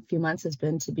past few months has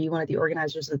been to be one of the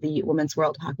organizers of the Women's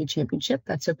World Hockey Championship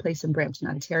that took place in Brampton,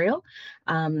 Ontario,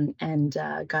 and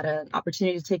got an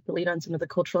opportunity to take the lead on some of the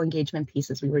cultural engagement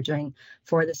pieces we were doing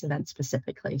for this event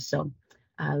specifically. So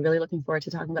really looking forward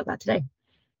to talking about that today.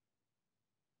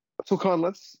 So, Khanh,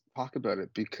 let's talk about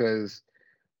it, because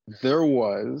there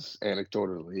was,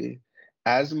 anecdotally,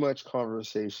 as much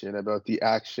conversation about the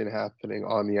action happening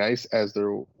on the ice as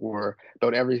there were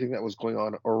about everything that was going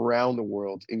on around the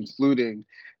world, including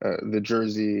the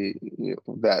jersey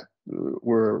that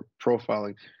we're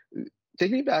profiling.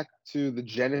 Take me back to the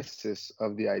genesis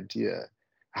of the idea.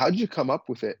 How did you come up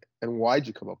with it, and why did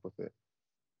you come up with it?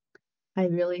 I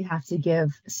really have to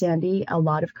give Sandy a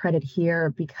lot of credit here,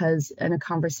 because in a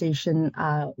conversation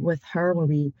with her where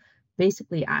we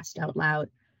basically asked out loud,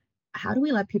 how do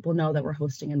we let people know that we're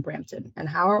hosting in Brampton? And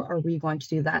how are we going to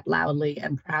do that loudly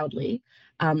and proudly?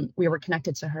 We were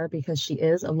connected to her because she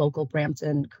is a local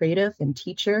Brampton creative and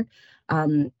teacher.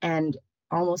 And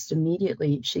almost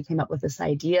immediately she came up with this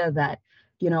idea that,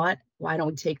 you know what, why don't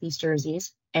we take these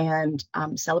jerseys and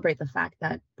celebrate the fact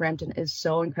that Brampton is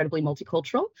so incredibly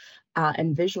multicultural,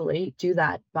 and visually do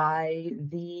that by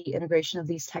the integration of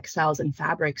these textiles and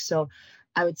fabrics. So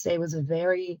I would say it was a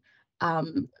very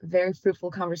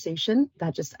fruitful conversation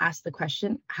that just asked the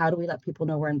question, how do we let people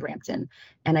know we're in Brampton?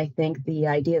 And I think the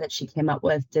idea that she came up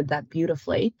with did that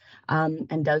beautifully,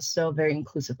 and does so very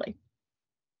inclusively.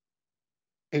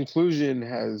 Inclusion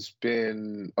has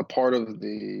been a part of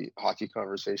the hockey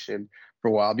conversation for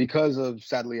a while because of,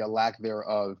 sadly, a lack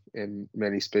thereof in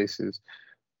many spaces.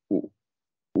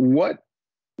 What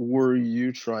were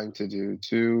you trying to do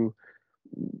to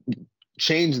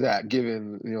change that,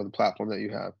 given the platform that you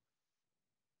have?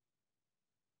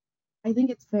 I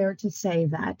think it's fair to say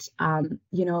that,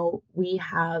 we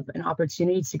have an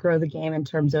opportunity to grow the game in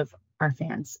terms of our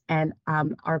fans and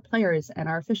our players and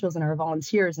our officials and our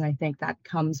volunteers. And I think that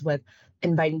comes with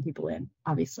inviting people in,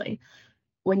 obviously.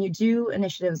 When you do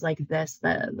initiatives like this,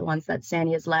 the ones that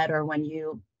Sandy has led, or when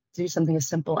you do something as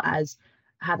simple as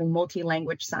having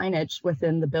multi-language signage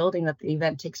within the building that the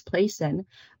event takes place in,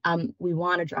 we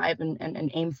want to drive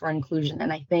and aim for inclusion.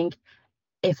 And I think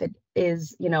if it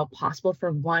is, possible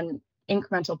for one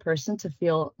incremental person to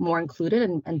feel more included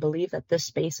and believe that this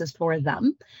space is for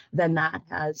them, then that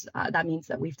means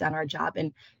that we've done our job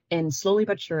in slowly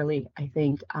but surely, I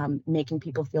think, making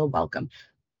people feel welcome.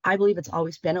 I believe it's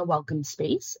always been a welcome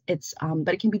space.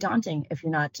 But it can be daunting if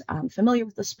you're not familiar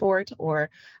with the sport or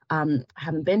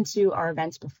haven't been to our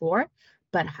events before.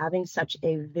 But having such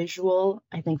a visual,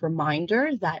 I think,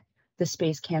 reminder that the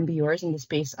space can be yours and the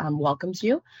space welcomes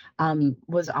you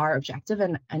was our objective.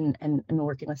 And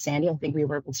working with Sandy, I think we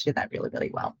were able to do that really, really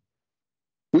well.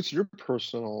 What's your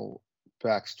personal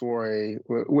backstory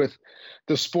with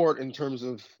the sport in terms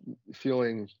of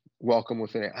feeling welcome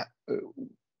within it?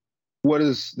 What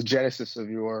is the genesis of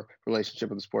your relationship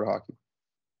with the sport of hockey?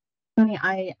 Tony,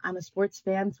 I'm a sports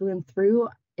fan through and through.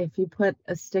 If you put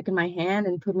a stick in my hand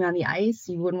and put me on the ice,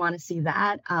 you wouldn't want to see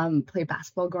that. Play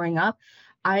basketball growing up.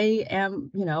 I am,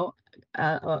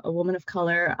 a woman of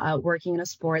color working in a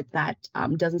sport that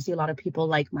doesn't see a lot of people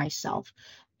like myself.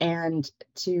 And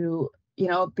to,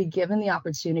 be given the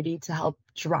opportunity to help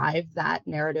drive that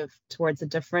narrative towards a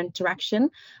different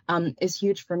direction is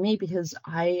huge for me, because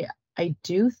I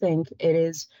do think it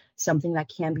is something that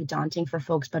can be daunting for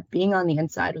folks, but being on the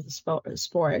inside of the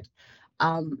sport,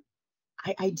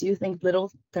 I do think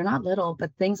they're not little,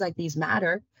 but things like these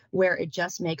matter, where it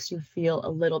just makes you feel a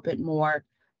little bit more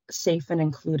safe and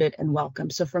included and welcome.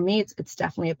 So for me, it's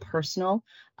definitely a personal,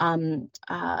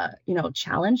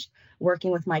 challenge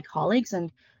working with my colleagues,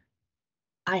 and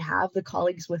I have the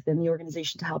colleagues within the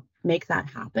organization to help make that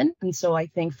happen. And so I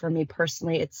think for me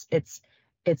personally, it's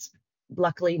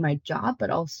luckily my job,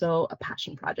 but also a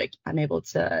passion project I'm able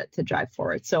to drive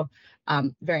forward. So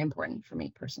very important for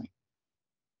me personally.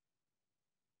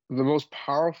 The most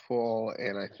powerful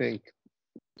and I think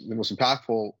the most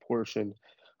impactful portion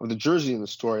of the jersey in the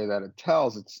story that it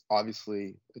tells, it's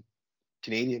obviously a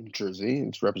Canadian jersey.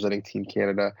 It's representing Team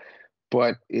Canada,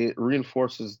 but it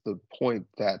reinforces the point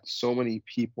that so many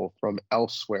people from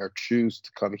elsewhere choose to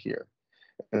come here.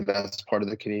 And that's part of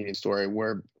the Canadian story,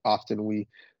 where often we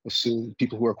assume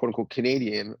people who are quote unquote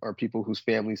Canadian are people whose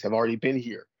families have already been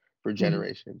here for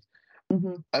generations.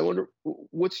 Mm-hmm. I wonder,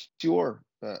 what's your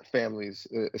family's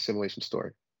assimilation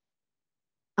story?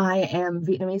 I am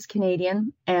Vietnamese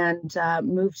Canadian and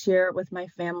moved here with my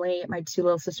family, my two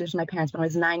little sisters, and my parents when I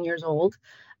was 9 years old.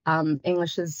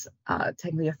 English is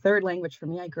technically a third language for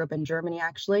me. I grew up in Germany,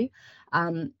 actually.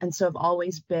 And so I've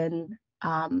always been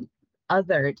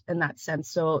othered in that sense.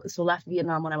 So left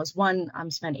Vietnam when I was one,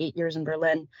 spent 8 years in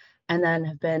Berlin, and then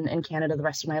have been in Canada the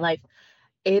rest of my life.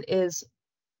 It is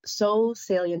so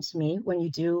salient to me when you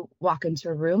do walk into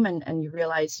a room and you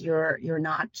realize you're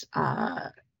not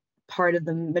part of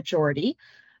the majority.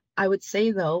 I would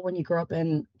say, though, when you grow up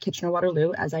in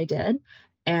Kitchener-Waterloo, as I did,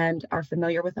 and are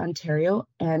familiar with Ontario,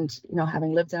 and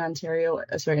having lived in Ontario,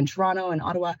 in Toronto and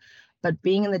Ottawa, but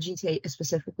being in the GTA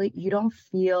specifically, you don't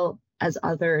feel as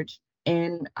othered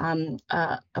in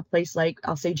a place like,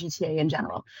 I'll say, GTA in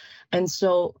general. And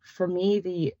so for me,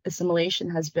 the assimilation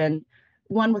has been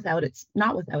one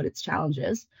not without its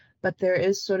challenges, but there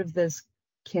is sort of this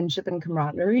kinship and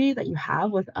camaraderie that you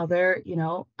have with other,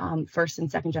 first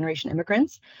and second generation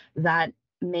immigrants that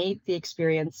made the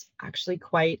experience actually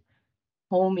quite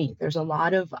homey. There's a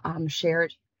lot of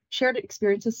shared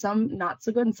experiences, some not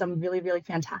so good and some really, really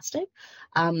fantastic.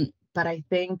 But I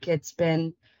think it's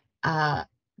been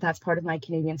that's part of my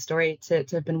Canadian story to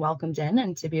have been welcomed in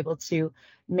and to be able to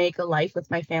make a life with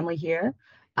my family here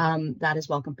that has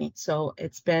welcomed me. So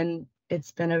it's been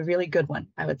a really good one,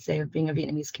 I would say, of being a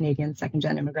Vietnamese Canadian second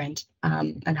gen immigrant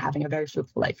and having a very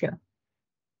fruitful life here.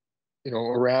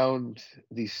 Around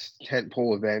these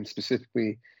tentpole events,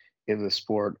 specifically in the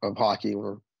sport of hockey,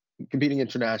 we're competing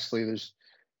internationally. There's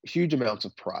huge amounts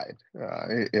of pride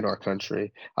in our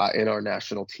country, in our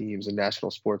national teams and national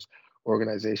sports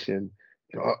organization.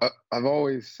 I've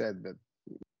always said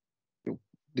that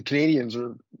the Canadians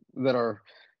that are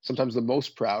sometimes the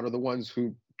most proud are the ones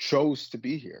who chose to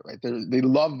be here, right? They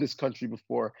love this country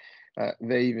before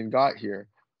they even got here.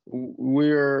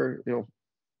 We're,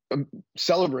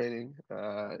 celebrating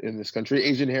in this country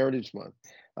Asian Heritage Month.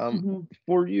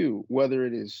 For you, whether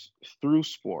it is through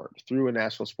sport, through a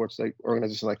national sports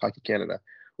organization like Hockey Canada,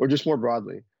 or just more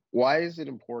broadly, why is it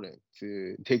important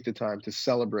to take the time to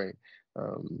celebrate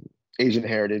Asian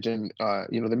heritage and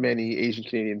the many Asian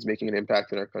Canadians making an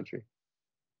impact in our country?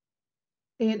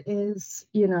 It is,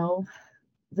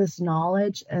 this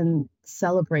knowledge and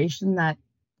celebration that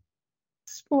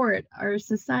sport, our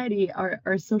society,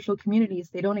 our social communities,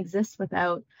 they don't exist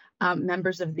without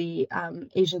members of the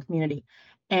Asian community.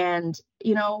 And,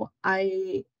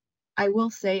 I will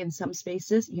say in some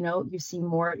spaces, you see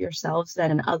more yourselves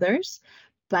than in others,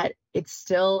 but it's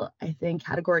still, I think,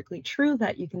 categorically true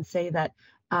that you can say that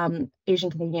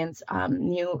Asian Canadians,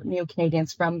 new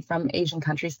Canadians from Asian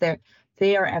countries,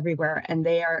 they are everywhere and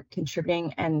they are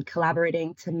contributing and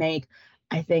collaborating to make,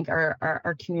 I think,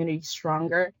 our community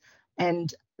stronger.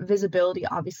 And visibility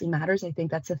obviously matters. I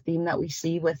think that's a theme that we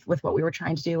see with what we were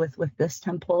trying to do with this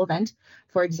temple event,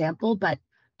 for example. But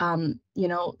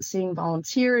seeing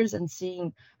volunteers and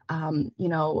seeing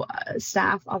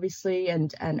staff obviously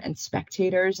and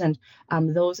spectators and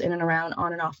those in and around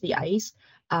on and off the ice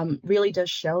really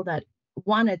does show that,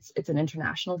 one, it's an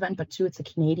international event, but two, it's a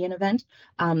Canadian event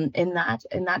in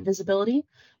that visibility.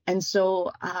 And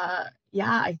so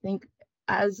I think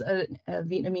as a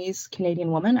Vietnamese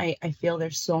Canadian woman, I feel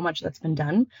there's so much that's been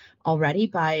done already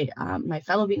by my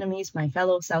fellow Vietnamese, my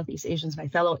fellow Southeast Asians, my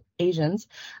fellow Asians.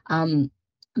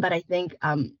 But I think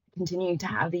continuing to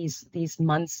have these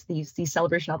months, these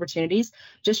celebration opportunities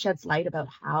just sheds light about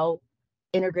how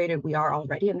integrated we are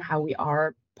already and how we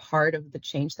are part of the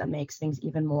change that makes things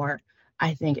even more,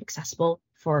 I think, accessible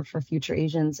for future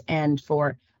Asians and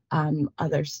for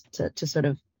others to sort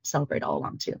of celebrate all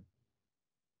along too.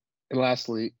 And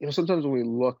lastly, sometimes when we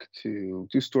look to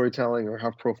do storytelling or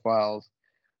have profiles,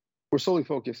 we're solely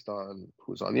focused on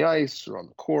who's on the ice or on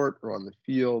the court or on the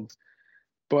field.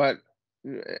 But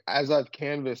as I've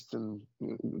canvassed and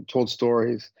told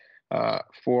stories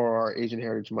for our Asian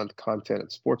Heritage Month content at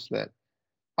Sportsnet,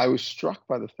 I was struck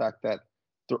by the fact that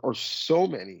there are so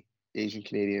many Asian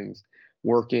Canadians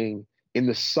working in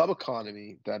the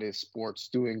sub-economy that is sports,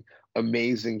 doing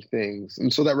amazing things.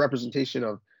 And so that representation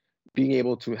of being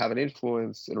able to have an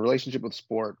influence in a relationship with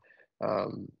sport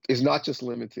is not just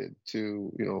limited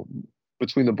to,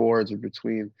 between the boards or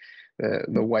between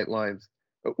the white lines.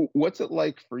 What's it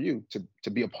like for you to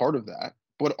be a part of that,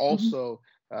 but also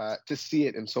to see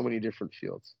it in so many different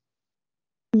fields?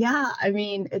 Yeah, I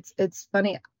mean, it's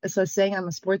funny. So saying I'm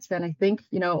a sports fan, I think,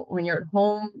 when you're at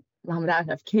home, mom and dad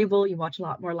have cable, you watch a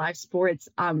lot more live sports.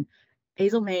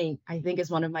 Hazel May, I think,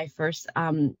 is one of my first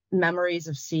memories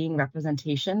of seeing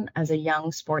representation as a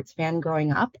young sports fan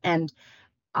growing up. And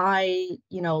I,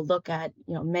 look at,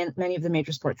 many of the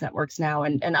major sports networks now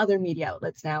and other media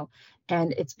outlets now,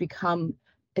 and it's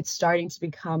starting to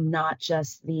become not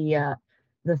just the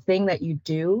thing that you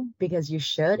do because you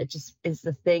should. It just is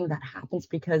the thing that happens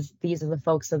because these are the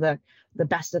folks that are the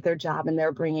best at their job, and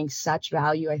they're bringing such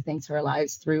value, I think, to our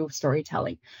lives through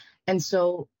storytelling. And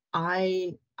so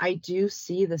I do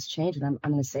see this change, and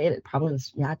I'm going to say it probably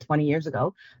was 20 years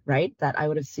ago, right? That I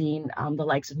would have seen the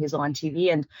likes of Hazel on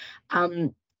TV, and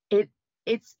um, it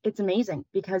it's amazing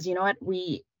because you know what,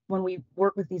 when we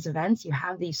work with these events, you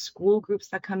have these school groups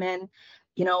that come in.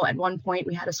 At one point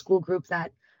we had a school group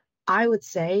that I would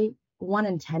say 1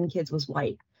 in 10 kids was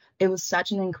white. It was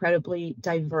such an incredibly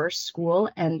diverse school,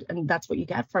 and that's what you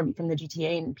get from the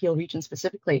GTA and Peel region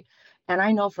specifically. And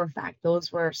I know for a fact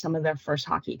those were some of their first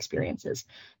hockey experiences.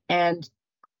 And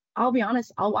I'll be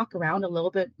honest, I'll walk around a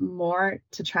little bit more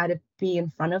to try to be in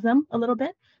front of them a little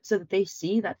bit so that they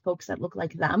see that folks that look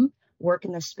like them work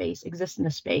in this space, exist in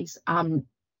this space, and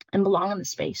belong in the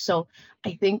space. So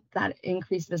I think that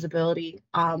increased visibility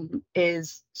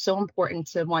is so important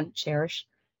to, one, cherish,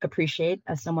 appreciate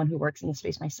as someone who works in the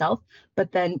space myself,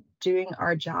 but then doing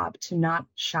our job to not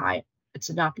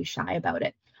be shy about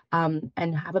it,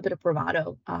 and have a bit of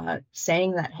bravado,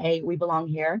 saying that, hey, we belong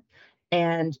here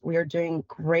and we are doing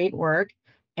great work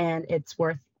and it's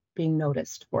worth being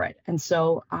noticed for it. And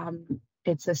so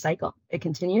it's a cycle. It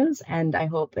continues, and I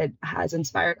hope it has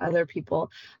inspired other people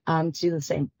to do the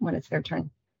same when it's their turn.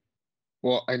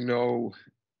 Well, I know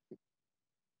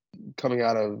coming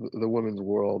out of the women's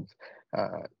world,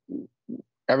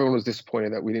 everyone was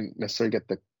disappointed that we didn't necessarily get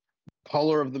the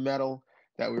color of the medal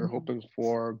that we were hoping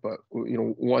for. But,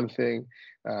 one thing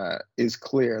is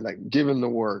clear, like given the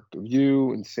work of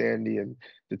you and Sandy and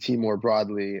the team more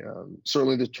broadly,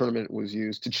 certainly the tournament was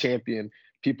used to champion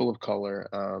people of color.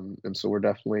 And so we're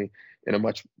definitely in a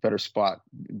much better spot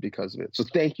because of it. So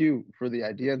thank you for the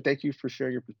idea, and thank you for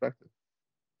sharing your perspective.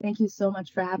 Thank you so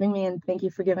much for having me, and thank you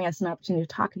for giving us an opportunity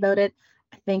to talk about it.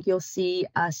 I think you'll see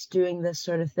us doing this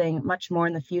sort of thing much more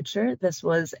in the future. This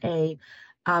was a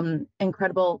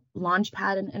incredible launch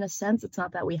pad in a sense. It's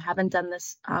not that we haven't done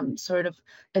this sort of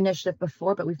initiative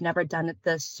before, but we've never done it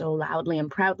this so loudly and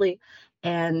proudly,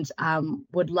 and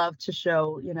would love to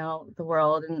show the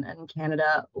world and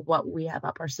Canada what we have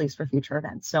up our sleeves for future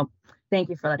events. So thank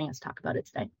you for letting us talk about it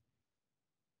today.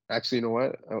 Actually, you know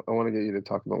what? I want to get you to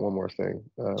talk about one more thing.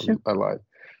 Sure. I lied.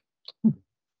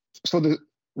 So the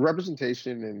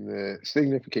representation and the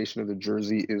signification of the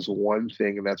jersey is one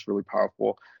thing, and that's really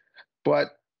powerful.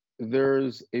 But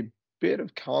there's a bit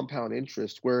of compound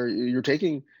interest where you're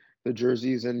taking the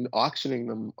jerseys and auctioning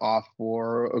them off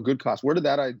for a good cost. Where did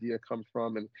that idea come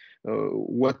from, and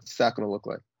what's that going to look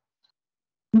like?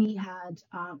 We had,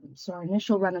 so our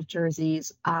initial run of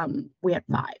jerseys, we had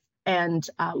 5. And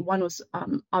one was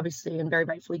obviously and very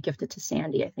rightfully gifted to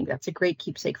Sandy. I think that's a great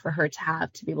keepsake for her to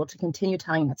have, to be able to continue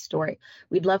telling that story.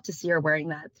 We'd love to see her wearing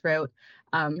that throughout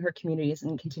her communities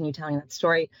and continue telling that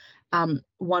story.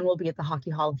 One will be at the Hockey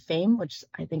Hall of Fame, which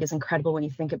I think is incredible when you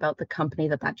think about the company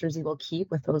that jersey will keep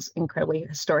with those incredibly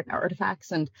historic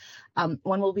artifacts. And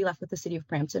one will be left with the city of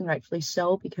Brampton, rightfully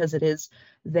so, because it is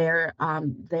the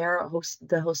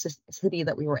host city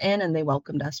that we were in, and they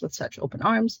welcomed us with such open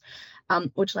arms,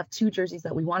 which left 2 jerseys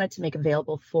that we wanted to make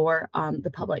available for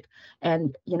the public.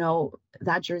 And,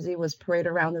 that jersey was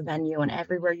paraded around the venue, and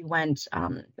everywhere you went,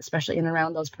 especially in and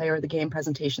around those player of the game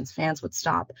presentations, fans would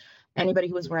stop anybody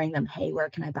who was wearing them. Hey, where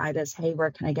can I buy this? Hey,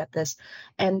 where can I get this?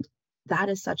 And that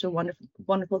is such a wonderful,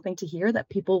 wonderful thing to hear, that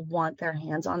people want their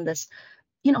hands on this,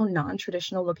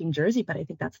 non-traditional looking jersey. But I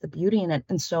think that's the beauty in it.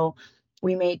 And so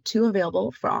we made 2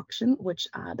 available for auction, which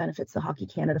benefits the Hockey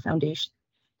Canada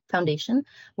Foundation,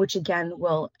 which again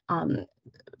will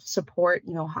support,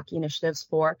 hockey initiatives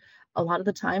for a lot of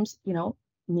the times,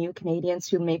 new Canadians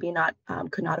who maybe not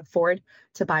could not afford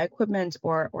to buy equipment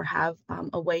or have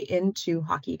a way into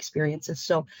hockey experiences.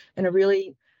 So in a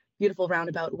really beautiful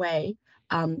roundabout way,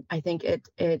 I think it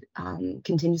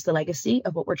continues the legacy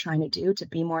of what we're trying to do to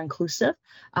be more inclusive,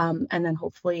 and then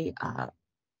hopefully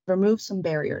remove some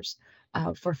barriers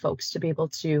for folks to be able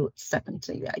to step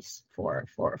into the ice for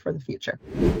the future.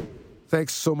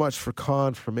 Thanks so much for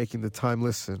Khanh for making the time.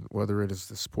 Listen, whether it is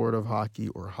the sport of hockey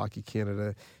or Hockey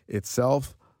Canada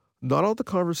itself, not all the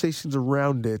conversations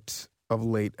around it of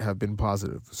late have been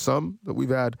positive. Some that we've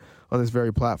had on this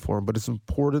very platform, but it's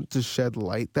important to shed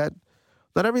light that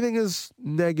not everything is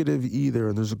negative either.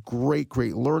 And there's a great,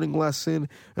 great learning lesson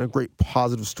and a great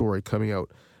positive story coming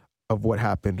out of what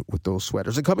happened with those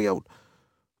sweaters. And coming out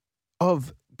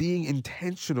of being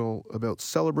intentional about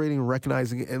celebrating,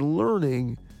 recognizing, and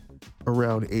learning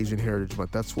around Asian Heritage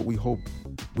Month. That's what we hope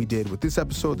we did with this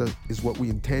episode. That is what we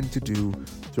intend to do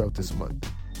throughout this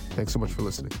month. Thanks so much for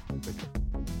listening. Take care.